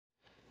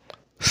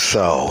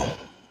So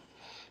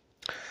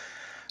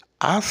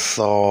I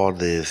saw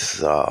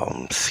this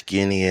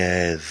skinny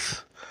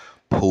ass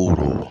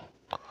poodle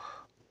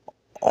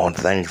on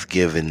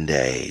Thanksgiving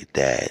Day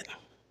that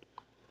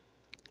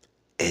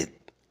it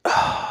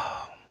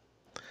I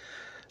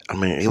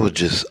mean it was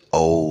just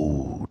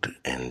old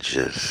and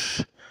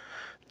just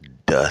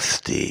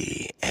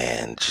dusty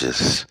and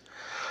just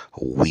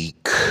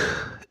weak.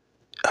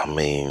 I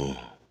mean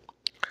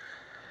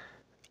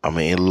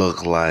it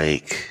looked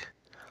like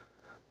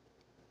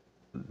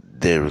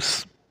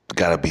there's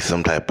gotta be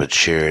some type of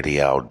charity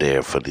out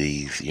there for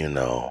these,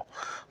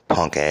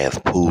 punk ass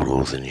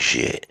poodles and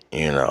shit.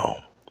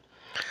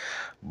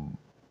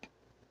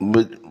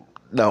 But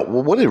now,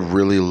 what it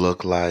really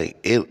looked like,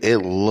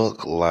 it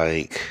looked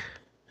like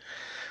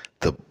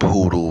the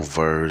poodle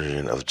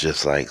version of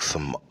just like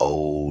some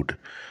old,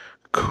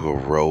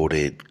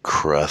 corroded,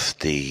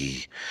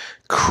 crusty,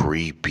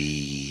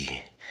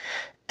 creepy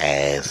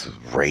ass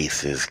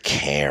racist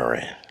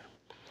Karen.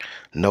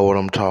 Know what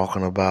I'm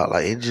talking about?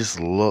 Like, it just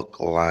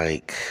looked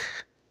like,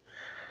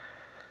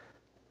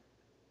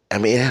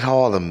 it had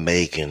all the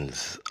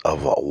makings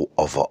of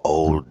a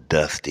old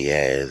dusty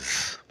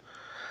ass,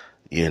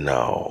 you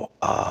know,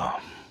 uh,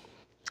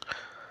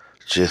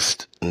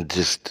 just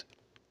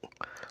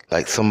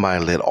like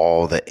somebody let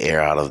all the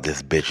air out of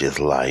this bitch's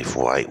life,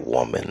 white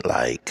woman.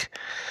 Like,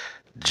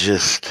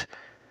 just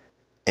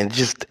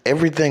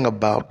everything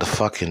about the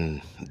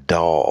fucking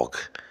dog,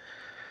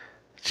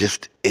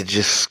 it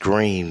just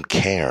screamed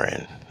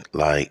Karen.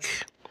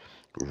 Like,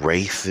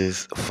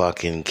 racist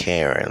fucking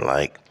Karen.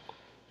 Like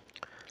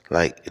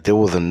there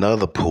was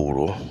another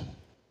poodle,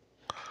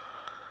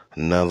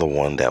 another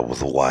one that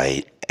was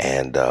white,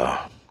 and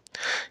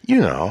you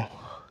know,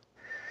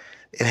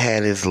 it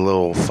had its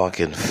little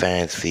fucking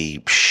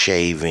fancy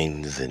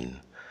shavings and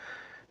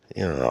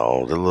the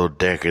little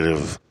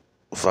decorative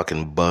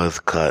fucking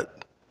buzz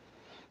cut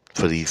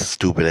for these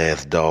stupid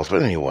ass dogs.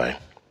 But anyway,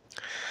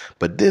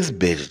 but this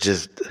bitch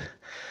just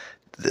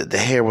the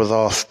hair was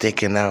all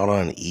sticking out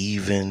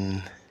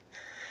uneven,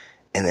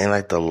 and then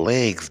like the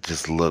legs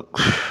just looked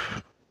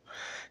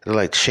they're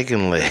like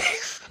chicken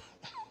legs.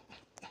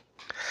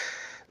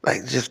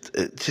 Like just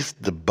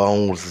the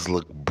bones just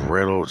look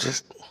brittle.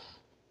 Just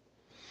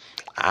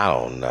I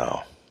don't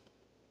know.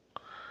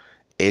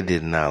 It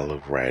did not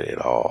look right at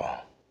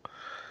all.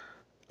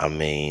 I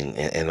mean,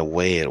 and the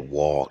way it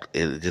walked,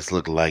 it just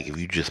looked like if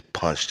you just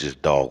punched this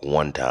dog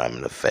one time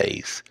in the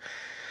face,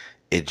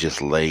 it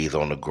just lays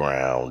on the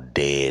ground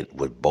dead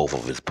with both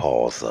of his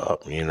paws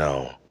up.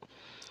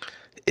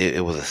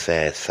 It was a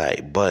sad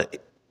sight.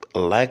 But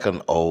like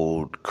an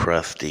old,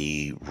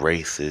 crusty,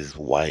 racist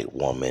white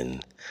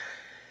woman,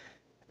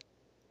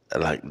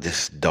 like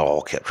this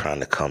dog kept trying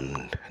to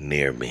come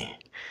near me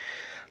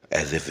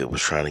as if it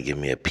was trying to give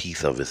me a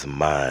piece of its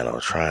mind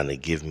or trying to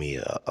give me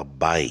a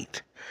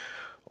bite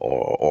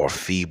or a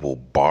feeble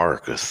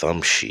bark or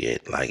some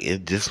shit. Like,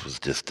 this was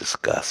just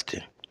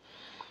disgusting.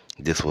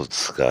 This was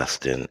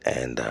disgusting.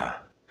 And the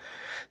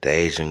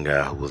Asian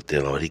guy who was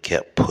dealing with it, he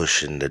kept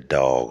pushing the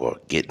dog or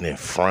getting in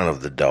front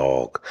of the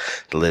dog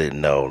to let it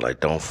know, like,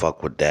 don't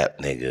fuck with that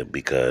nigga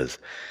because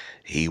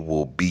he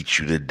will beat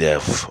you to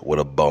death with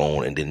a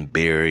bone and then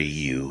bury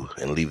you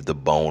and leave the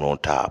bone on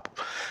top.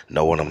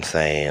 Know what I'm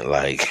saying?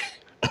 Like,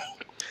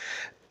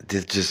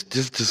 this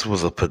just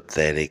was a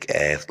pathetic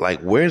ass.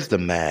 Like, where's the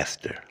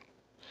master?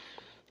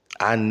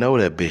 I know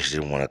that bitch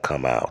didn't want to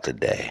come out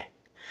today,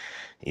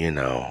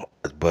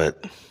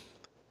 but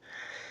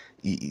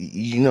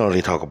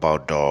they talk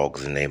about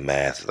dogs and they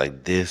masks.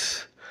 Like,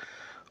 this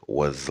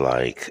was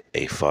like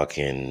a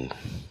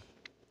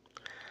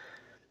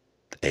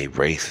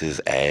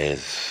racist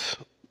ass,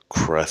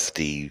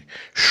 crusty,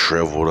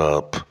 shriveled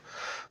up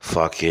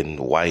fucking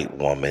white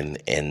woman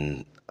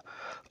in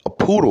a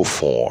poodle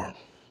form.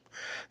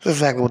 That's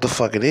exactly what the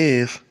fuck it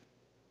is.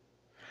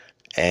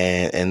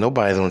 And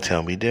nobody's gonna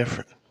tell me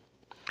different.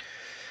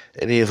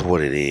 It is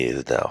what it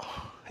is, though.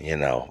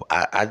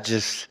 I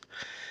just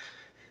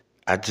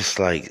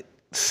like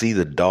see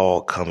the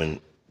dog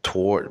coming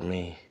toward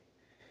me,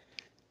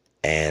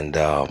 and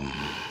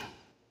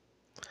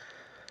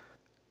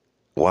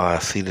while I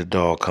see the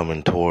dog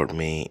coming toward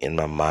me, in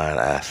my mind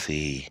I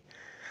see,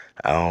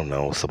 I don't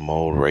know, some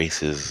old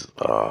racist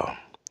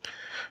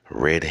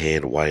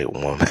redhead white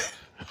woman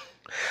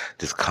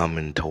just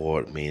coming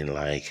toward me, and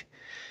like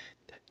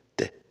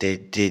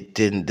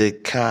the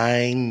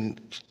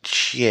kind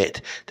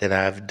shit that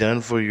I've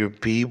done for your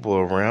people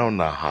around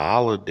the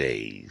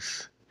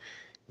holidays.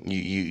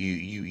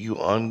 You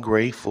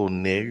ungrateful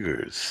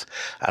niggers.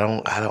 I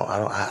don't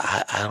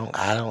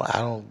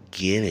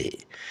get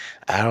it.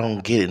 I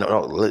don't get it.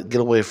 No,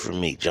 get away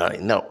from me, Johnny.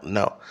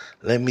 No.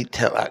 Let me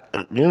tell.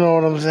 You know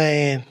what I'm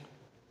saying?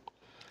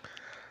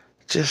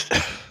 Just,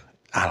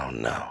 I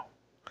don't know.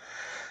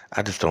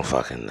 I just don't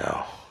fucking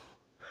know.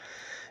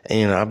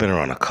 And I've been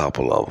around a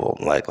couple of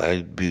them. Like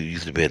I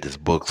used to be at this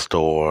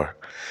bookstore.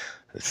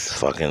 It's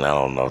fucking, I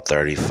don't know,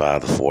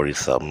 35 to 40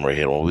 something right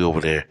here. When we over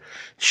there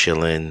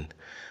chilling,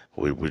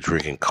 we're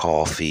drinking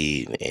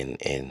coffee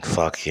and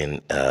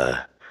fucking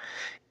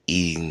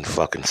eating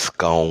fucking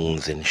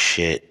scones and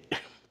shit,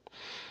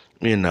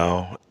 and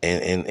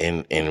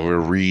we're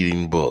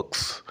reading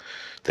books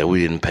that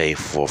we didn't pay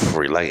for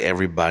free, like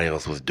everybody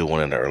else was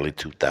doing in the early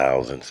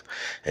 2000s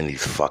in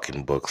these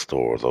fucking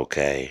bookstores,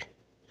 okay?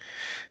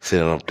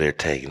 Sitting up there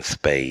taking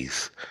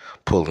space,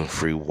 pulling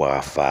free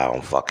Wi-Fi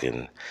on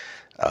fucking,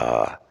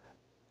 I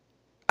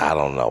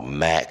don't know,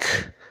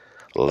 MacBook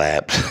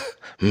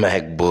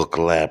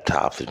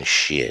laptops and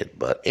shit.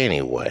 But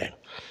anyway,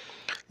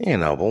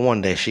 but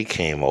one day she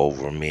came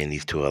over, me and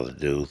these two other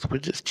dudes, we're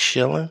just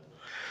chilling.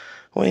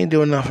 We ain't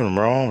doing nothing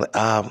wrong.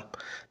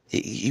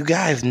 You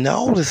guys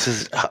know this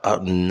is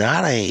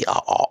not a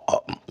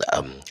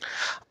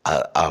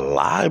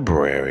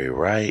library,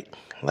 right?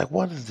 Like,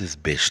 what is this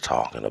bitch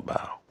talking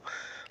about?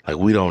 Like,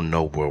 we don't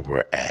know where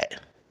we're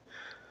at.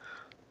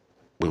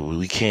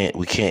 We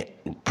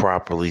can't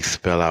properly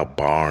spell out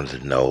Barnes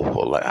and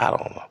Noble. Like, I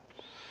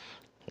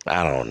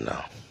don't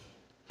know.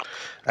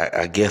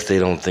 I guess they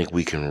don't think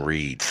we can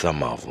read,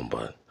 some of them,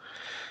 but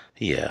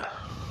yeah.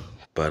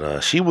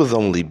 But she was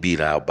only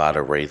beat out by the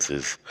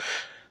racist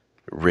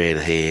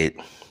redhead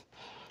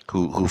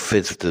who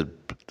fits the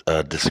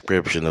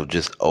description of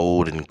just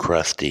old and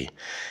crusty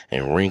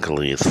and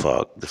wrinkly as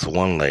fuck. This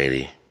one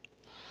lady,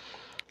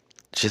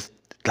 just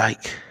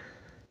like,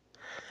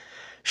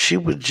 she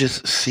would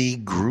just see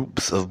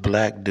groups of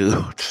black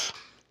dudes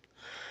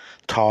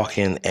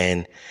talking,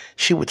 and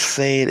she would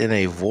say it in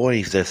a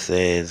voice that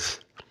says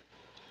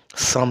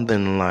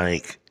something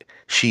like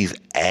she's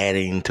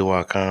adding to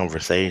our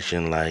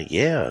conversation, like,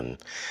 yeah,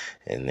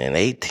 and in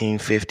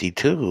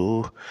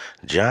 1852,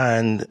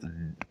 John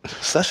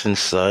such and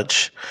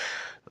such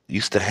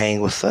used to hang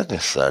with such and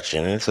such,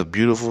 and it's a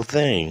beautiful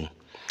thing.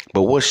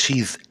 But what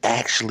she's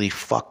actually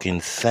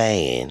fucking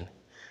saying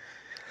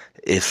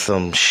is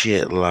some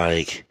shit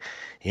like,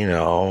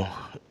 you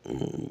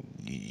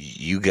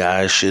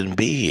guys shouldn't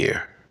be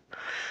here.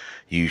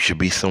 You should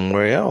be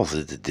somewhere else.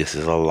 This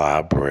is a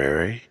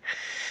library,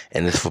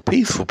 and it's for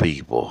peaceful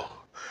people,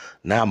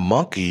 not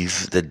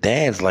monkeys that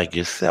dance like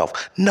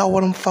yourself. Know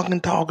what I'm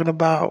fucking talking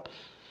about?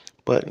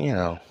 But,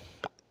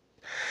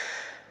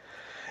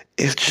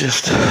 it's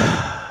just,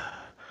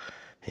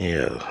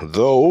 yeah,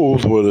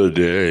 those were the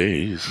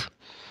days.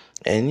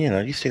 And,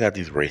 you still got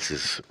these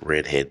racist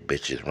redhead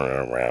bitches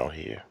running around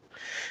here.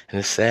 And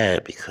it's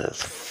sad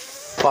because,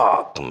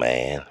 fuck,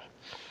 man.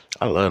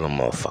 I love them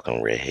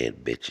motherfucking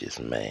redhead bitches,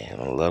 man.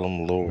 I love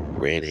them little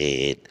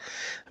redhead,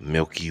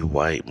 milky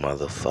white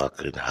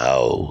motherfucking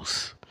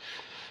hoes.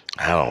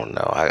 I don't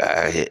know.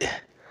 I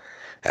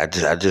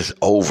just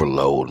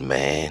overload,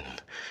 man.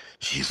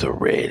 She's a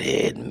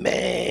redhead,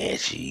 man.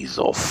 She's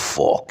a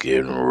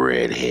fucking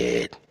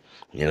redhead.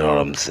 You know what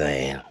I'm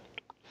saying?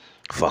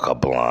 Fuck a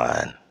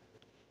blonde.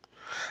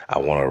 I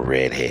want a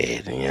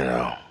redhead.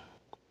 I'm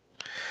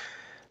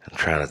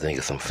trying to think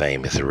of some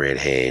famous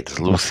redheads.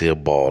 Lucille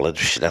Ball.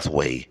 That's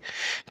way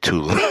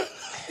too.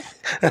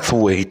 That's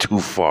way too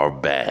far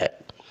back.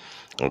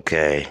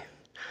 Okay.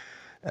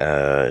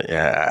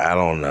 I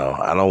don't know.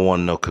 I don't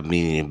want no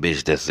comedian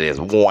bitch that says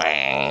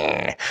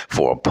wang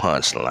for a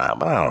punchline.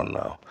 But I don't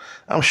know.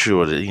 I'm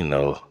sure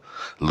that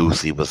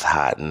Lucy was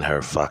hot in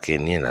her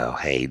fucking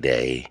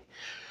heyday.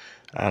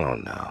 I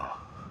don't know.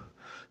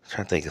 I'm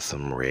trying to think of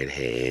some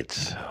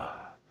redheads.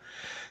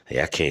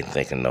 Yeah, I can't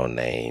think of no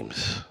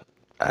names.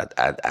 I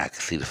can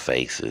see the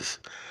faces.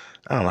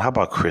 I don't know. How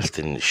about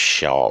Kristen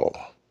Shaw?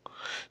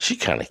 She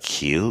kind of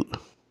cute.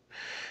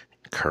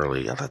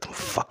 Curly. I like them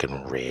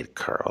fucking red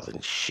curls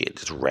and shit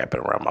just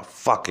wrapping around my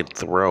fucking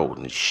throat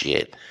and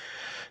shit.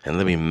 And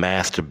let me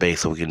masturbate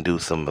so we can do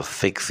some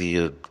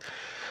asphyxia,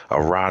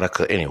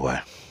 erotica. Anyway,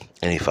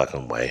 any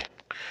fucking way.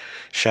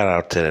 Shout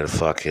out to that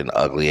fucking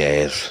ugly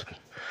ass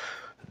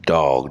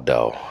dog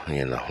though.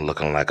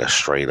 Looking like a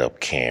straight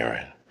up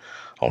Karen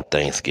on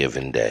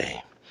Thanksgiving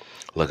Day.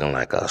 Looking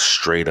like a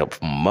straight up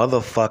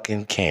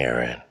motherfucking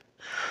Karen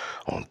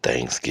on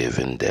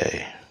Thanksgiving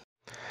Day.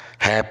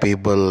 Happy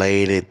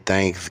belated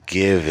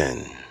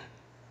Thanksgiving,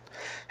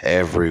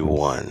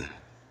 everyone.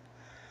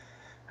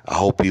 I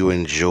hope you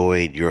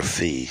enjoyed your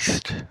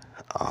feast,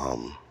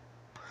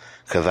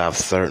 because I've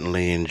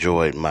certainly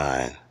enjoyed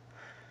mine.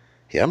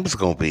 Yeah, I'm just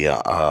going to be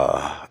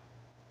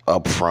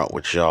upfront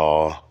with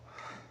y'all,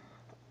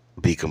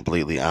 be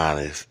completely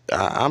honest.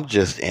 I'm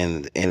just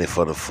in it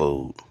for the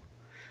food.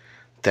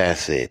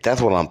 That's it.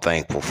 That's what I'm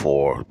thankful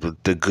for,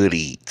 the good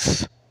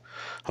eats,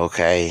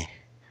 okay?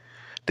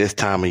 This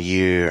time of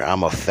year,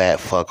 I'm a fat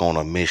fuck on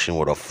a mission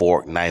with a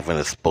fork, knife, and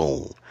a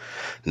spoon.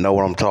 Know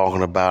what I'm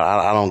talking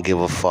about? I don't give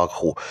a fuck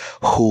who,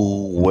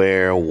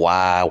 where,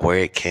 why, where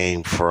it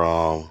came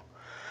from.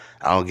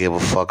 I don't give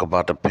a fuck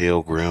about the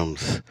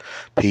Pilgrims.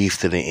 Peace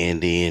to the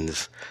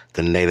Indians,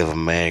 the Native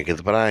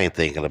Americans, but I ain't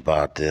thinking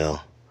about them.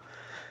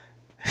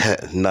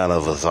 None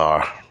of us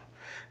are.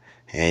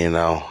 And,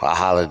 a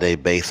holiday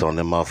based on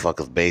them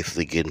motherfuckers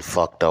basically getting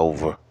fucked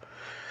over.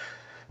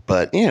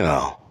 But,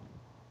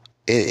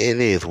 it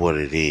is what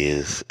it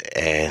is,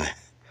 and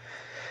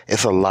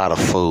it's a lot of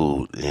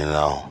food,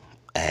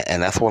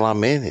 And that's what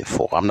I'm in it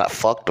for. I'm not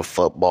fuck the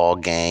football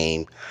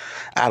game.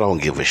 I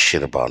don't give a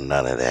shit about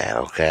none of that,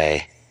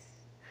 okay?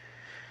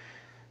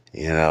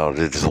 You know,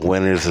 there's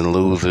winners and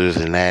losers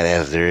and that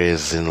as there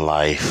is in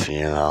life,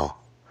 you know.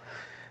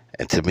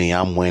 And to me,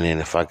 I'm winning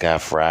if I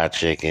got fried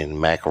chicken,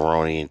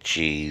 macaroni and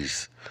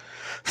cheese,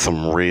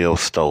 some real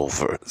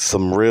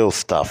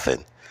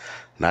stuffing.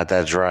 Not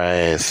that dry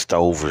ass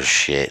stover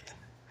shit.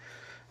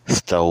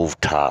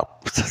 Stove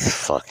top.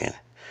 Fucking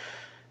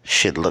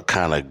shit look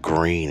kind of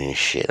green and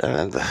shit.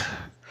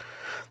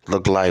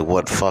 Look like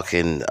what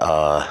stuffing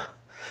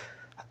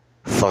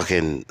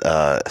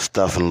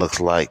looks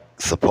like,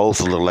 supposed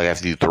to look like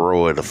after you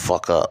throw it the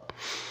fuck up.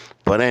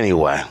 But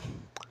anyway,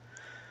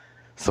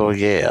 so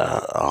yeah,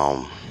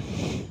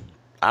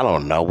 I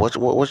don't know what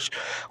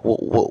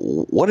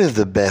is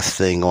the best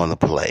thing on the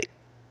plate.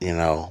 You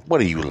know, what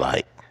do you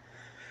like?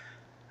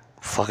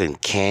 Fucking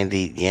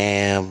candied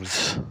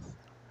yams,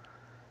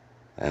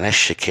 and that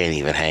shit can't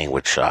even hang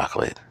with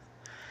chocolate.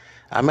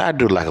 I mean, I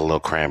do like a little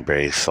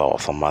cranberry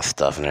sauce on my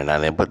stuffing and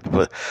that,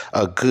 but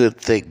a good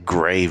thick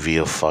gravy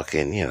of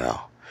fucking, you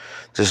know,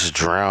 just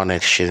drown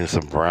that shit in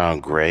some brown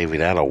gravy.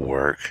 That'll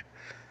work.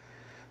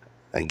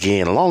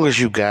 Again, as long as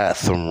you got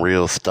some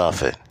real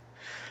stuffing,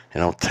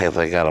 and don't taste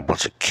like got a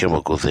bunch of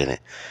chemicals in it,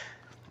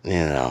 you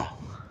know.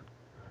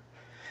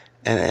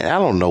 And I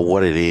don't know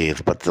what it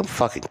is, but them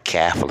fucking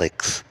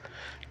Catholics,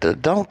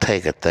 don't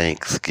take a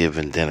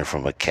Thanksgiving dinner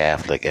from a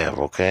Catholic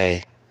ever,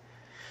 okay?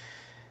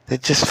 They're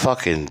just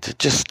fucking,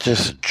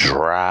 just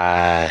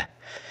dry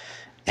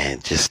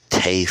and just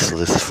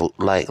tasteless food.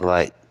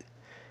 Like,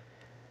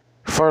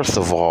 first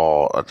of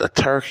all, a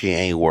turkey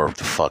ain't worth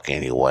the fuck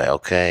anyway,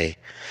 okay?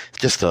 It's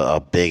just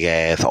a big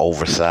ass,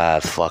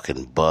 oversized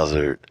fucking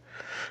buzzard,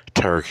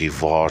 turkey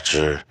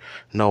vulture.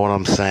 Know what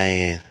I'm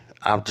saying?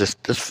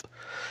 This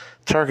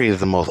turkey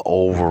is the most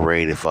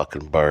overrated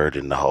fucking bird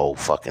in the whole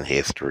fucking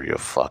history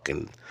of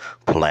fucking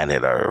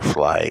planet Earth.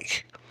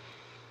 Like,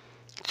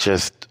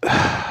 just,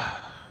 I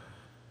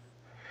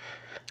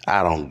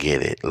don't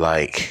get it.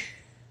 Like,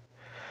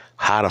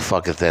 how the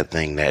fuck is that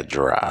thing that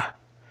dry?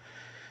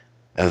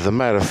 As a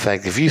matter of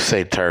fact, if you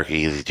say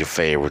turkey is your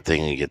favorite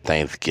thing in your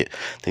Thanksgiving,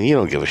 then you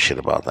don't give a shit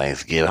about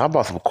Thanksgiving. How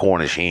about some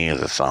Cornish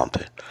hens or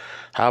something?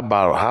 How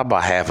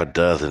about half a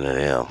dozen of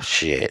them?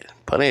 Shit.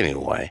 But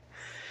anyway,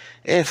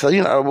 and so,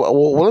 you know,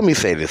 well, let me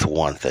say this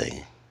one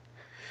thing.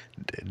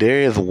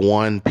 There is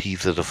one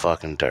piece of the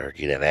fucking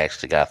turkey that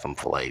actually got some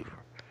flavor.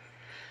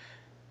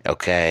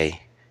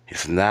 Okay?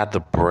 It's not the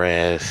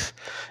breast.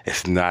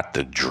 It's not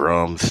the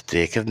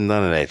drumstick. It's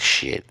none of that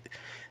shit.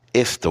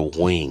 It's the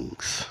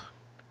wings.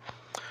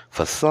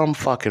 For some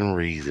fucking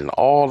reason,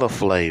 all the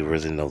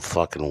flavors in those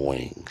fucking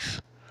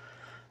wings.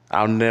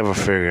 I'll never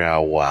figure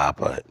out why,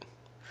 but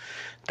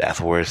that's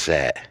where it's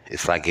at.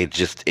 It's like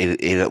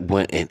it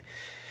went and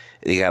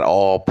it got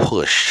all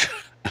pushed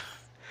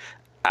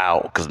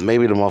out because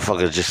maybe the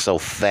motherfucker's just so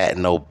fat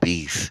and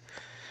obese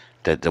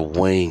that the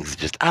wings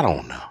just, I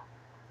don't know.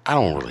 I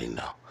don't really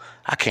know.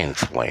 I can't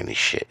explain this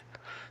shit.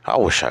 I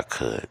wish I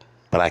could,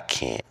 but I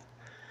can't.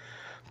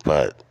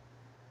 But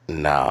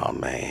nah,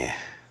 man.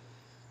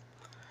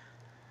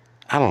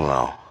 I don't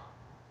know.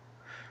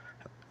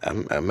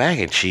 Mac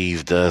and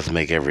cheese does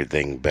make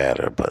everything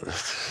better, but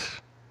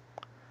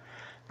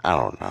I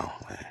don't know,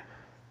 man.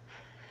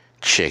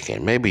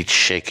 Chicken. Maybe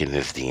chicken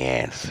is the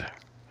answer.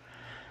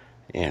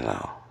 You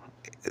know.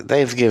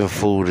 Thanksgiving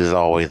food is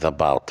always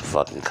about the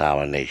fucking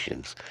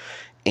combinations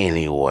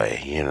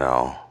anyway, you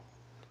know.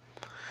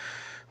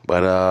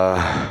 But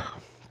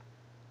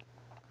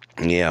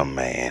yeah,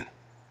 man.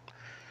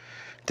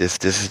 This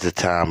is the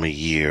time of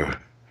year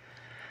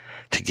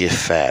to get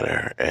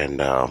fatter,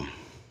 and I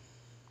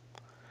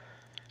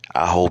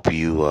hope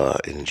you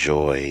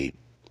enjoyed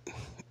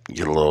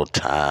your little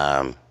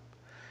time.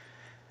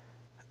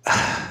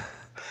 I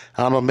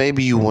don't know,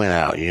 maybe you went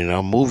out, you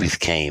know, movies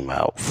came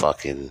out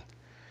fucking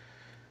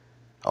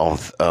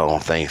on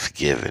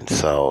Thanksgiving,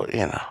 so,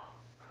 you know,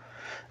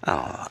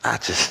 I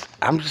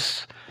don't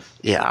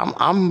know,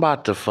 I'm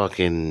about to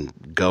fucking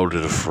go to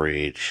the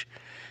fridge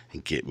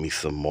and get me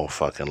some more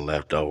fucking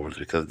leftovers,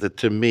 because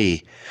to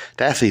me,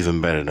 that's even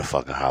better than a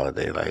fucking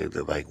holiday,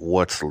 like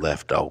what's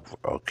left over,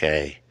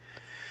 okay?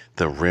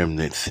 The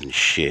remnants and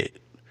shit,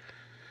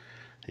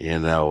 you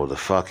know, the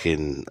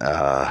fucking,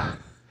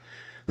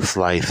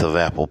 slice of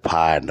apple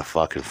pie in the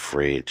fucking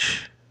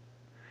fridge.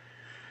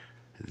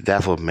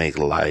 That's what make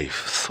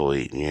life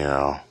sweet, you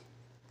know.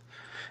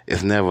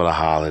 It's never the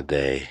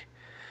holiday.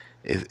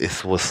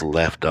 It's what's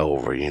left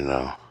over, you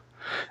know.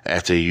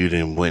 After you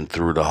done went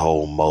through the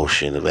whole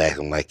motion of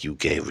acting like you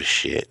gave a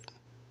shit.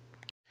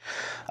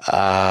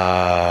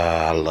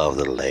 I love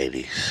the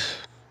ladies.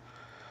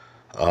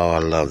 Oh, I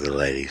love the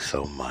ladies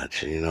so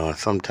much. You know, and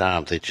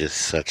sometimes they're just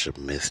such a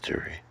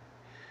mystery.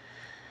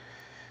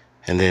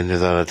 And then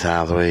there's other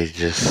times where he's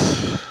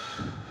just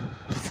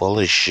full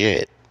of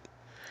shit.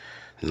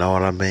 Know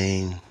what I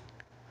mean?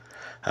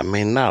 I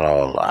mean, not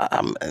all.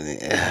 I'm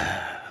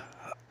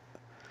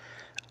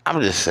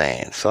just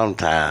saying,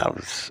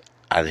 sometimes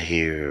I'd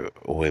hear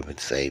women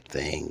say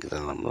things,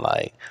 and I'm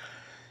like,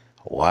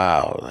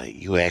 wow, like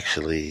you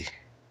actually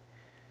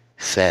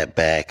sat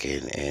back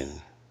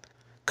and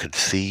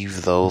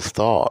conceived those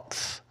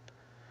thoughts,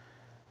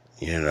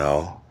 you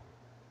know,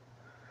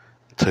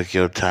 took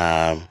your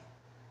time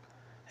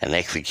and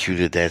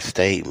executed that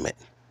statement,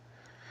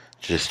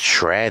 just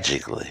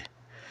tragically.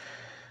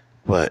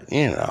 But,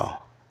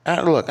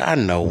 look, I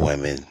know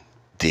women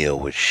deal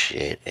with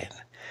shit, and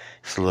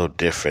it's a little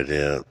different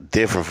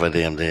for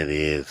them than it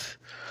is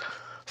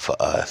for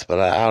us. But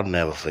I'll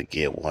never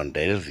forget one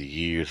day, this was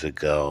years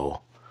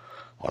ago,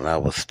 when I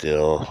was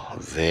still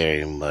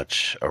very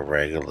much a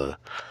regular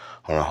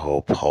on the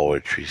whole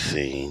poetry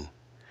scene.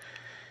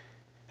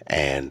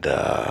 And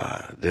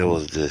there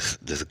was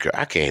this girl,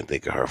 I can't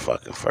think of her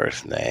fucking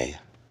first name.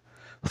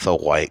 It's a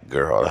white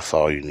girl, that's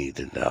all you need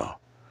to know.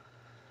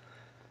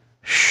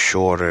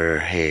 Shorter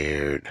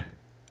haired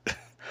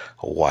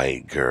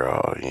white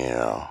girl,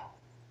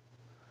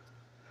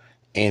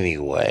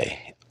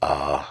 Anyway,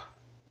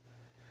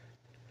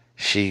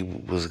 she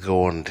was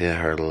going to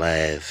her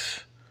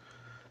last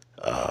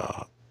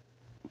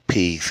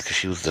piece because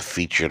she was the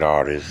featured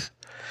artist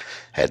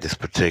at this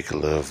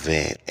particular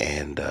event,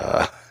 and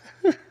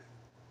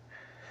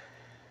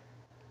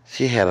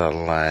she had a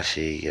line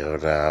she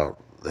yelled out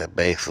that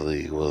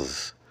basically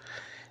was,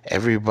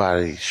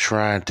 everybody's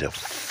trying to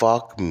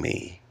fuck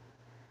me.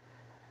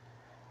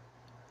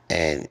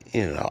 And,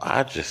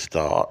 I just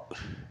thought,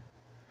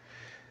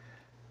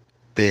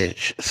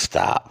 bitch,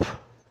 stop.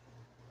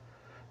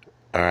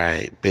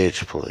 Alright,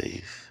 bitch,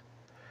 please.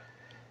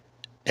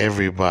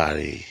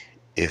 Everybody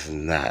is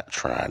not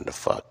trying to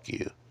fuck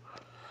you.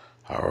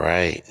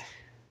 Alright?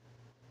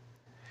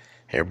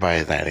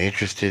 Everybody's not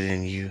interested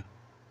in you.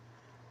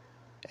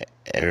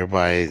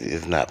 Everybody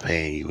is not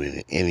paying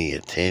you any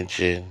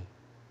attention.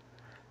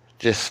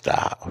 Just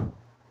stop.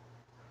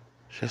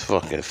 Just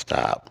fucking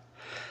stop.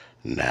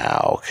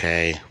 Now,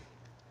 okay?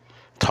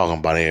 Talking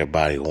about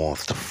everybody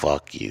wants to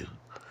fuck you.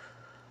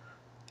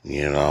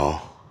 You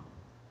know?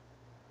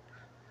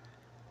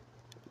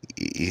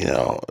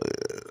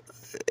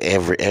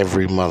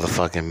 Every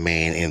motherfucking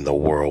man in the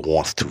world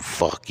wants to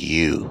fuck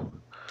you.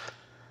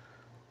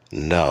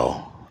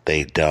 No,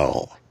 they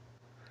don't.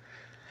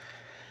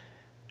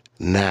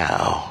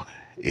 Now,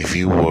 if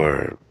you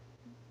were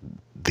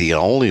the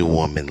only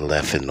woman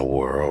left in the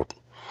world,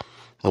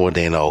 well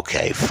then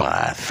okay,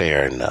 fine,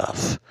 fair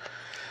enough.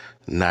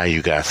 Now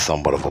you got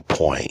somewhat of a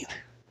point.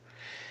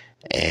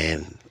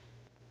 And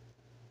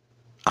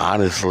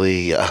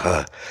honestly,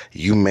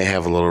 you may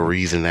have a little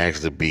reason to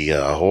actually be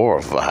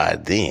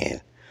horrified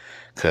then.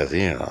 Because,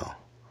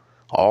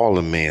 all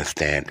the men's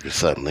standards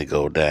suddenly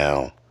go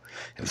down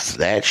if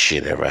that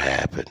shit ever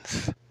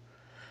happens.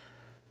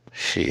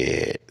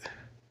 Shit.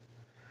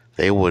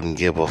 They wouldn't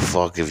give a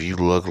fuck if you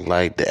look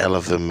like the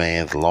Elephant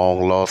Man's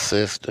long-lost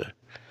sister.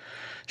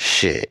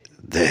 Shit.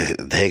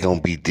 They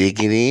gonna be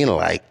digging in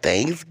like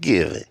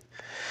Thanksgiving.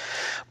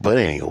 But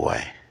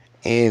anyway,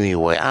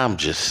 I'm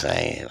just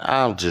saying,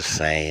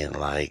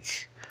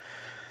 like,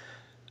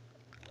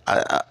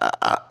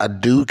 a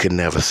dude can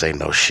never say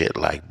no shit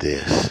like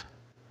this.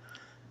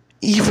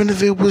 Even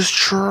if it was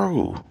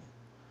true.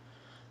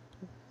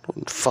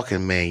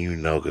 Fucking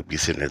man could be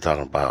sitting there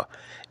talking about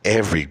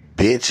every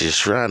bitch is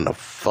trying to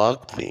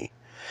fuck me.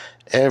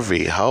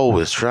 Every hoe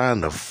is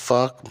trying to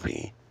fuck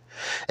me.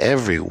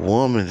 Every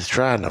woman is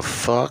trying to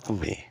fuck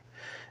me.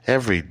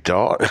 Every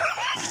daughter,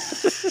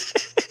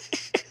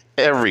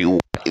 every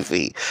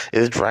wifey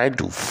is trying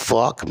to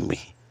fuck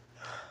me.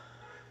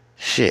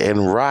 Shit,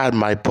 and ride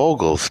my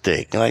pogo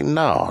stick. Like,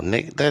 no,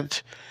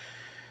 nigga,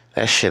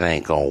 that shit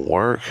ain't gonna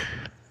work.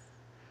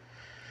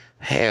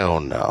 Hell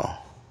no.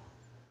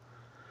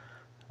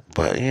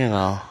 But,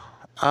 I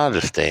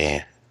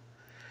understand.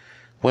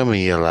 Women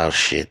yell out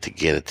shit to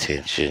get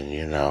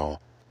attention, I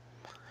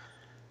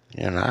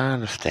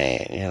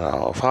understand.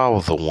 If I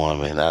was a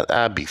woman,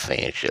 I'd be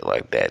saying shit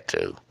like that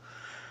too.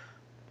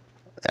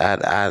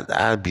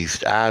 I'd be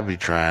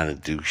trying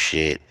to do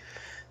shit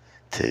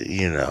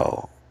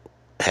to,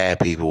 have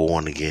people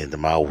want to get into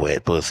my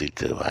wet pussy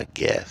too, I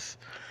guess.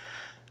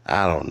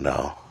 I don't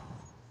know.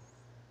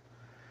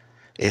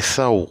 It's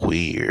so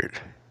weird.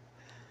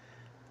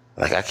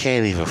 Like, I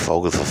can't even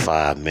focus for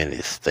 5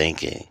 minutes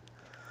thinking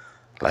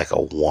like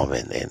a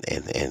woman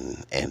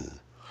and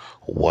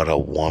what a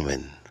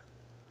woman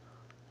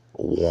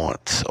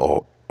wants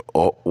or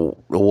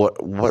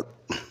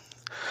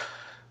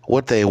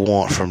what they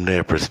want from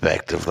their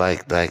perspective.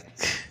 Like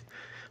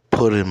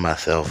putting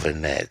myself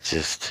in that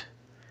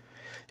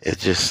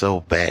it's just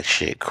so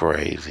batshit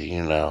crazy,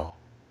 I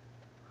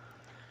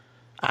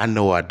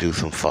know I do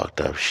some fucked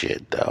up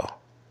shit though.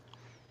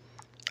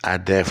 I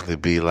definitely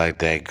be like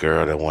that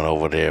girl that went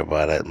over there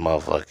by that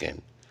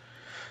motherfucking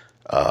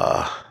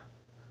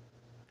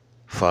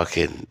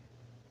fucking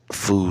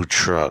food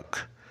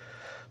truck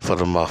for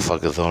the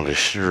motherfuckers on the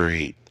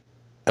street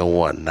and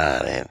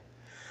whatnot, and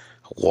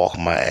walk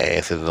my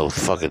ass in those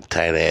fucking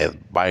tight ass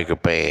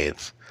biker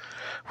pants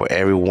where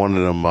every one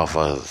of them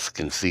motherfuckers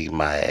can see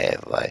my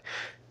ass. Like,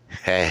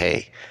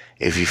 hey,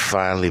 if you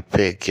finally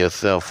pick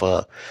yourself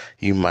up,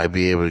 you might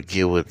be able to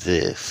get with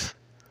this.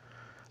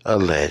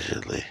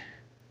 Allegedly.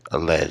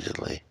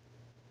 Allegedly.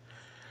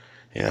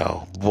 You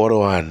know, what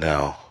do I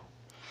know?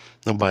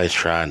 Nobody's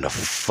trying to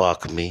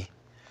fuck me.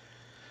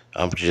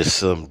 I'm just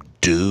some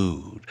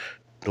dude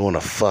doing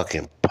a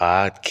fucking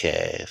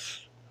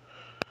podcast.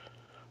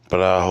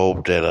 But I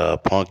hope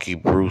that Punky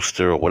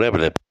Brewster or whatever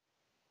that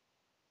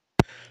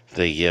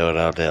they yelled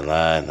out that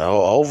line.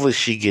 Oh, hopefully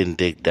she getting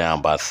dicked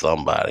down by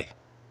somebody.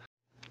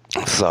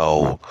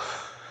 So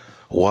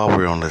while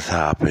we're on the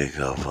topic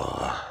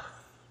of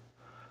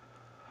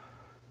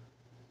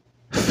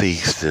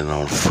feasting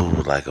on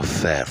food like a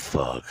fat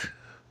fuck,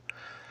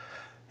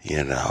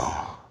 you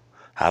know,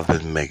 I've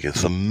been making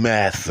some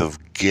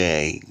massive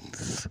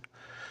gains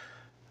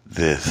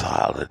this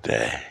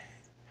holiday.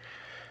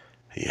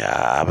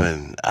 Yeah,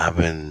 I've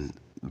been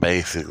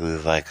basically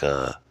like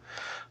a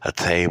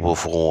table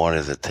for one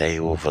is a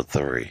table for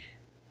three.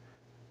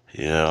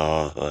 You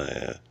know what I'm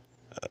saying?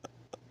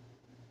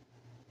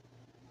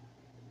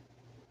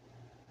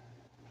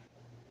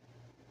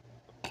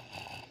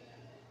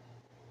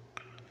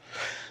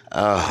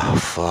 Oh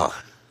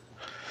fuck.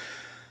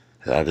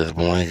 Did I just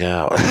blank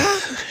out?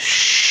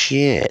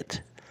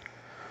 Shit.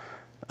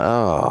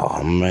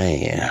 Oh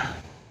man.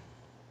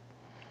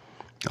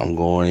 I'm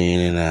going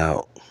in and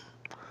out.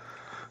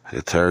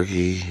 A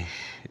turkey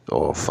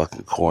or a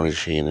fucking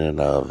Cornish hen in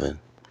the oven.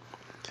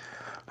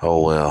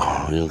 Oh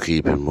well, we can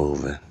keep it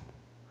moving.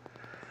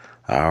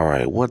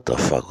 Alright, what the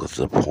fuck was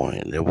the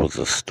point? There was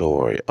a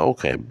story.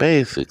 Okay,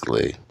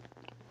 basically,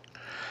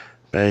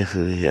 I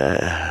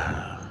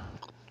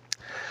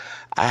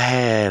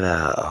had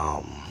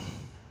I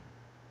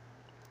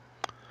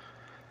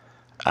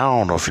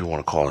don't know if you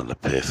want to call it an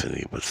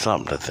epiphany, but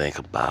something to think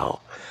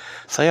about.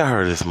 Say I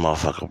heard this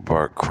motherfucker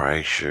Bert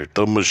Kreischer,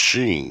 the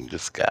machine,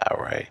 this guy,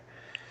 right?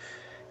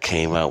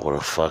 Came out with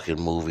a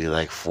fucking movie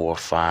like 4 or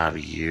 5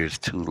 years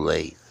too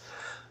late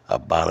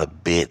about a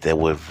bit that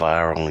went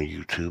viral on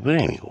YouTube.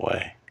 But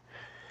anyway,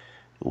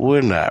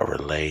 we're not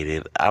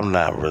related. I'm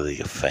not really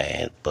a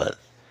fan, but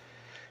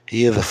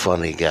he is a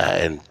funny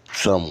guy in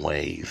some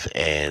ways,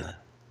 and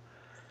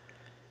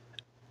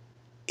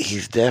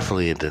he's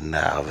definitely in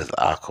denial of his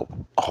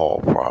alcohol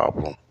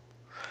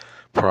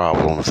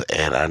problems.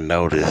 And I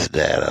noticed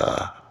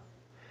that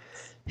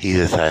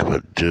he's the type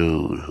of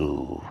dude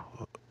who,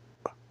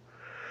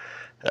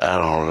 I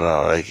don't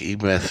know, like he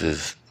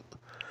messes.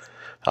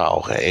 Oh,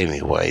 okay.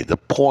 Anyway, the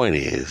point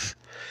is,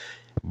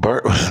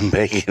 Bert was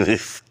making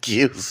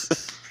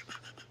excuses.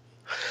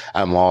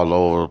 I'm all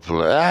over the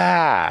place.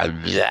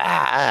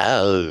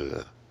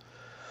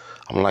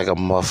 I'm like a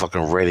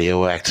motherfucking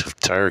radioactive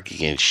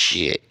turkey and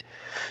shit.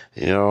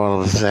 You know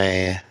what I'm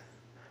saying?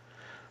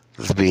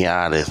 Let's be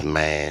honest,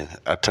 man.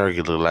 A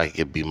turkey look like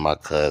it'd be my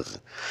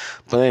cousin.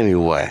 But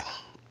anyway,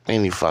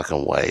 any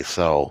fucking way.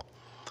 So,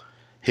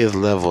 his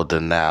level of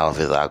denial of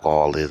his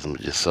alcoholism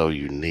is just so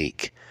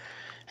unique.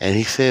 And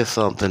he said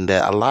something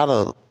that a lot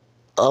of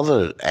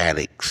other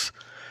addicts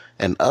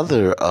and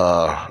other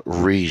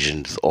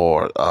regions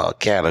or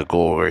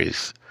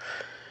categories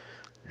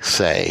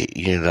say,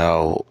 you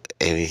know,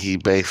 and he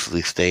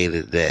basically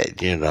stated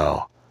that, you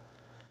know,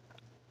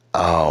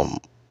 um,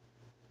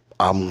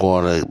 I'm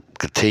going to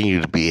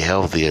continue to be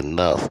healthy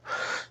enough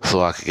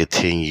so I can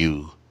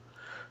continue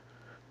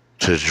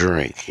to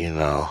drink, you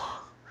know.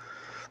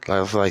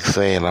 That's like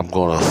saying I'm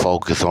going to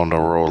focus on the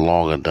road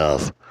long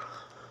enough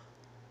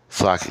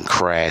so I can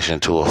crash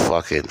into a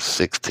fucking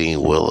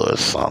 16-wheeler or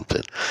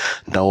something.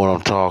 Know what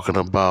I'm talking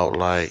about?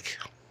 Like,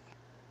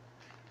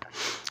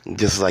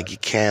 just like you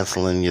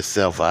canceling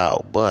yourself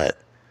out. But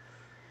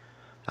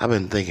I've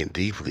been thinking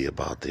deeply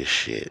about this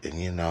shit.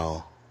 And, you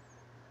know,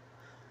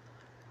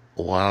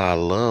 while I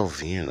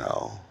love, you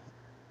know,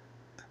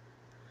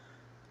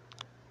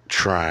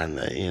 trying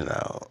to, you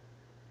know,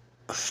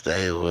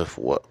 stay with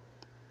what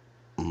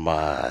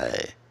my,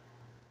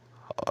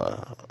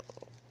 uh,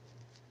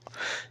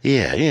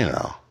 yeah, you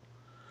know,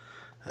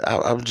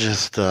 I'm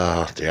just,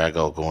 there I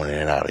go going in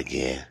and out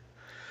again.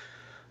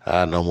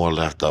 No more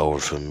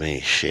leftovers for me.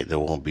 Shit, there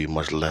won't be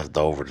much left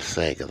over to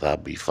say because I'll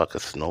be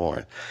fucking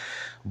snoring.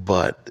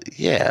 But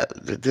yeah,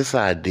 this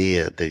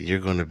idea that you're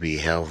going to be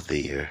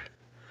healthier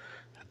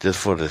just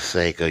for the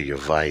sake of your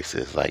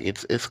vices, like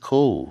it's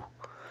cool.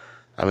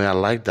 I mean, I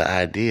like the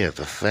idea of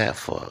the fat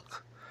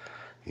fuck.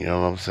 You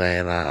know what I'm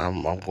saying?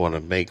 I'm going to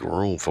make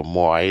room for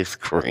more ice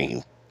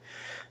cream.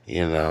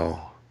 You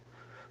know,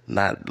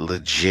 not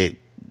legit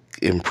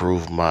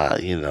improve my,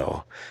 you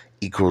know,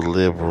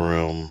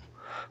 equilibrium,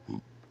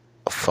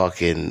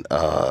 fucking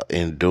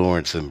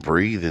endurance and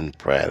breathing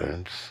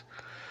patterns.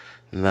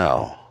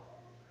 No.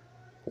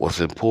 What's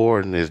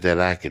important is that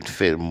I can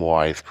fit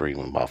more ice cream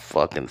in my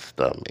fucking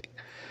stomach,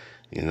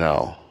 you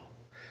know.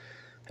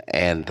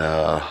 And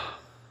I,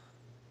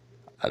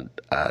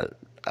 I,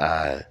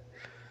 I,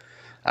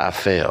 I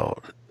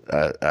failed.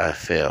 I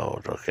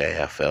failed.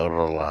 Okay, I failed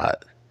a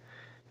lot,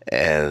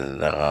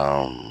 and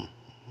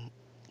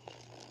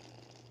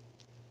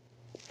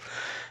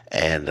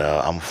And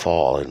I'm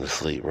falling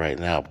asleep right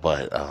now,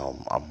 but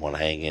I'm gonna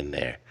hang in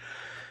there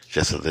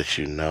just to let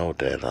you know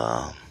that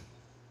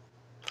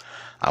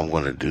I'm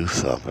gonna do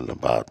something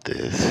about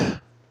this.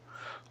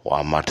 Why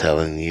am I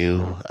telling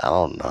you? I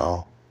don't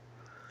know.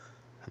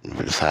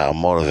 It's how I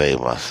motivate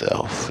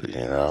myself, you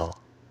know.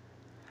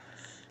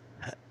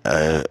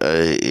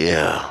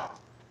 Yeah,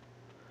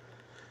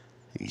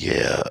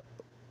 yeah.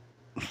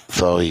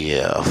 So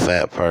yeah, a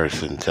fat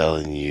person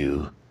telling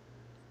you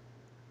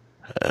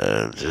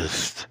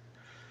just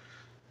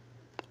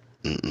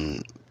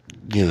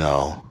you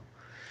know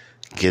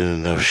get in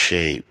enough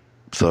shape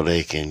so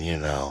they can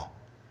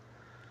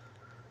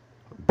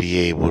be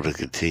able to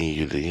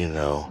continue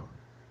to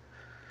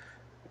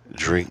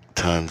drink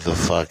tons of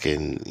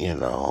fucking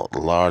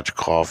large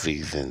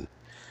coffees and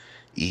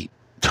eat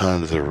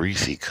tons of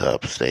Reese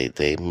cups.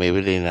 They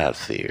maybe they're not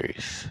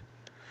serious.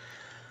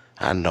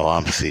 I know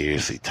I'm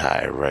seriously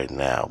tired right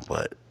now,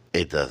 but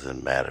it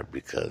doesn't matter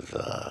because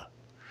I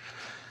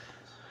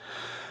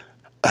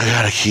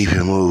gotta keep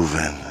it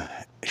moving.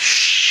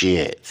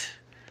 Shit.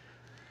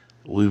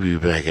 We'll be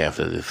back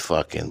after this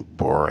fucking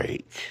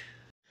break.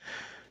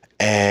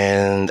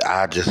 And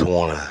I just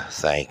want to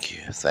thank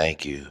you.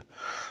 Thank you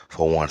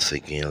for once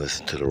again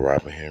listening to the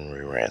Robert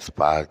Henry Rants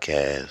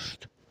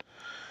podcast.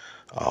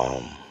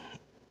 Um,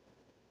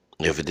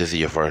 if this is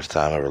your first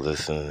time ever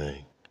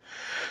listening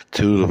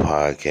to the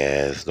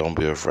podcast, don't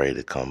be afraid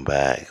to come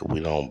back. We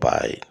don't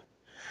bite.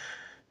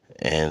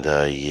 And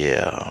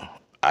yeah,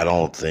 I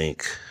don't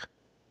think.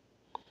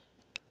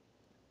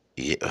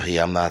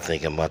 Yeah, I'm not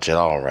thinking much at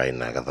all right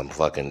now because I'm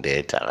fucking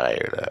dead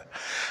tired.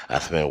 I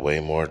spent way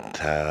more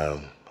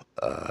time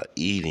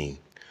eating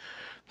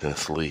than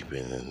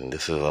sleeping, and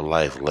this is a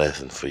life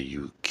lesson for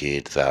you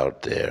kids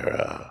out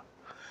there,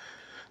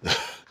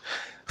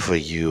 for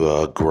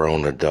you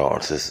grown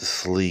adults. This is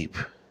sleep.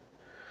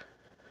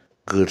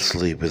 Good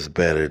sleep is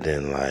better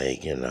than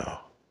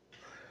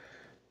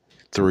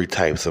three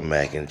types of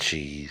mac and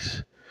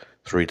cheese,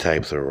 three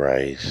types of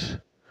rice,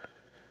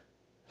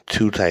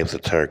 two types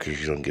of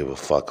turkeys you don't give a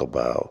fuck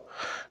about,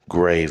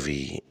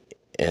 gravy,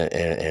 and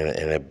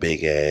a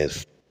big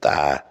ass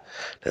thigh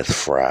that's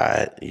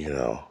fried,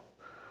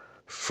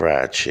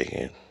 fried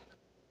chicken.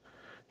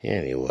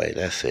 Anyway,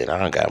 that's it. I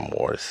don't got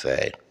more to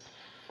say.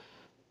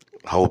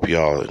 Hope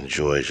y'all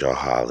enjoyed your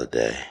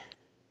holiday.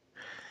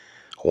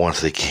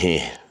 Once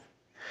again,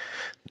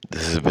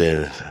 this has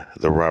been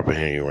the Robert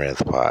Henry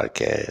Rants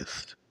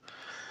podcast.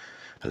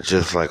 And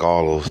just like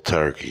all those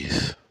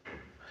turkeys,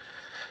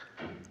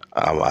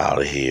 I'm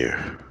out of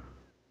here.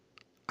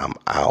 I'm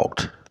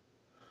out.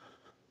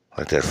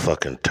 Like that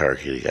fucking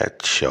turkey that got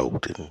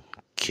choked and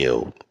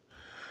killed.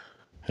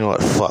 You know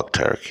what? Fuck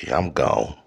turkey. I'm gone.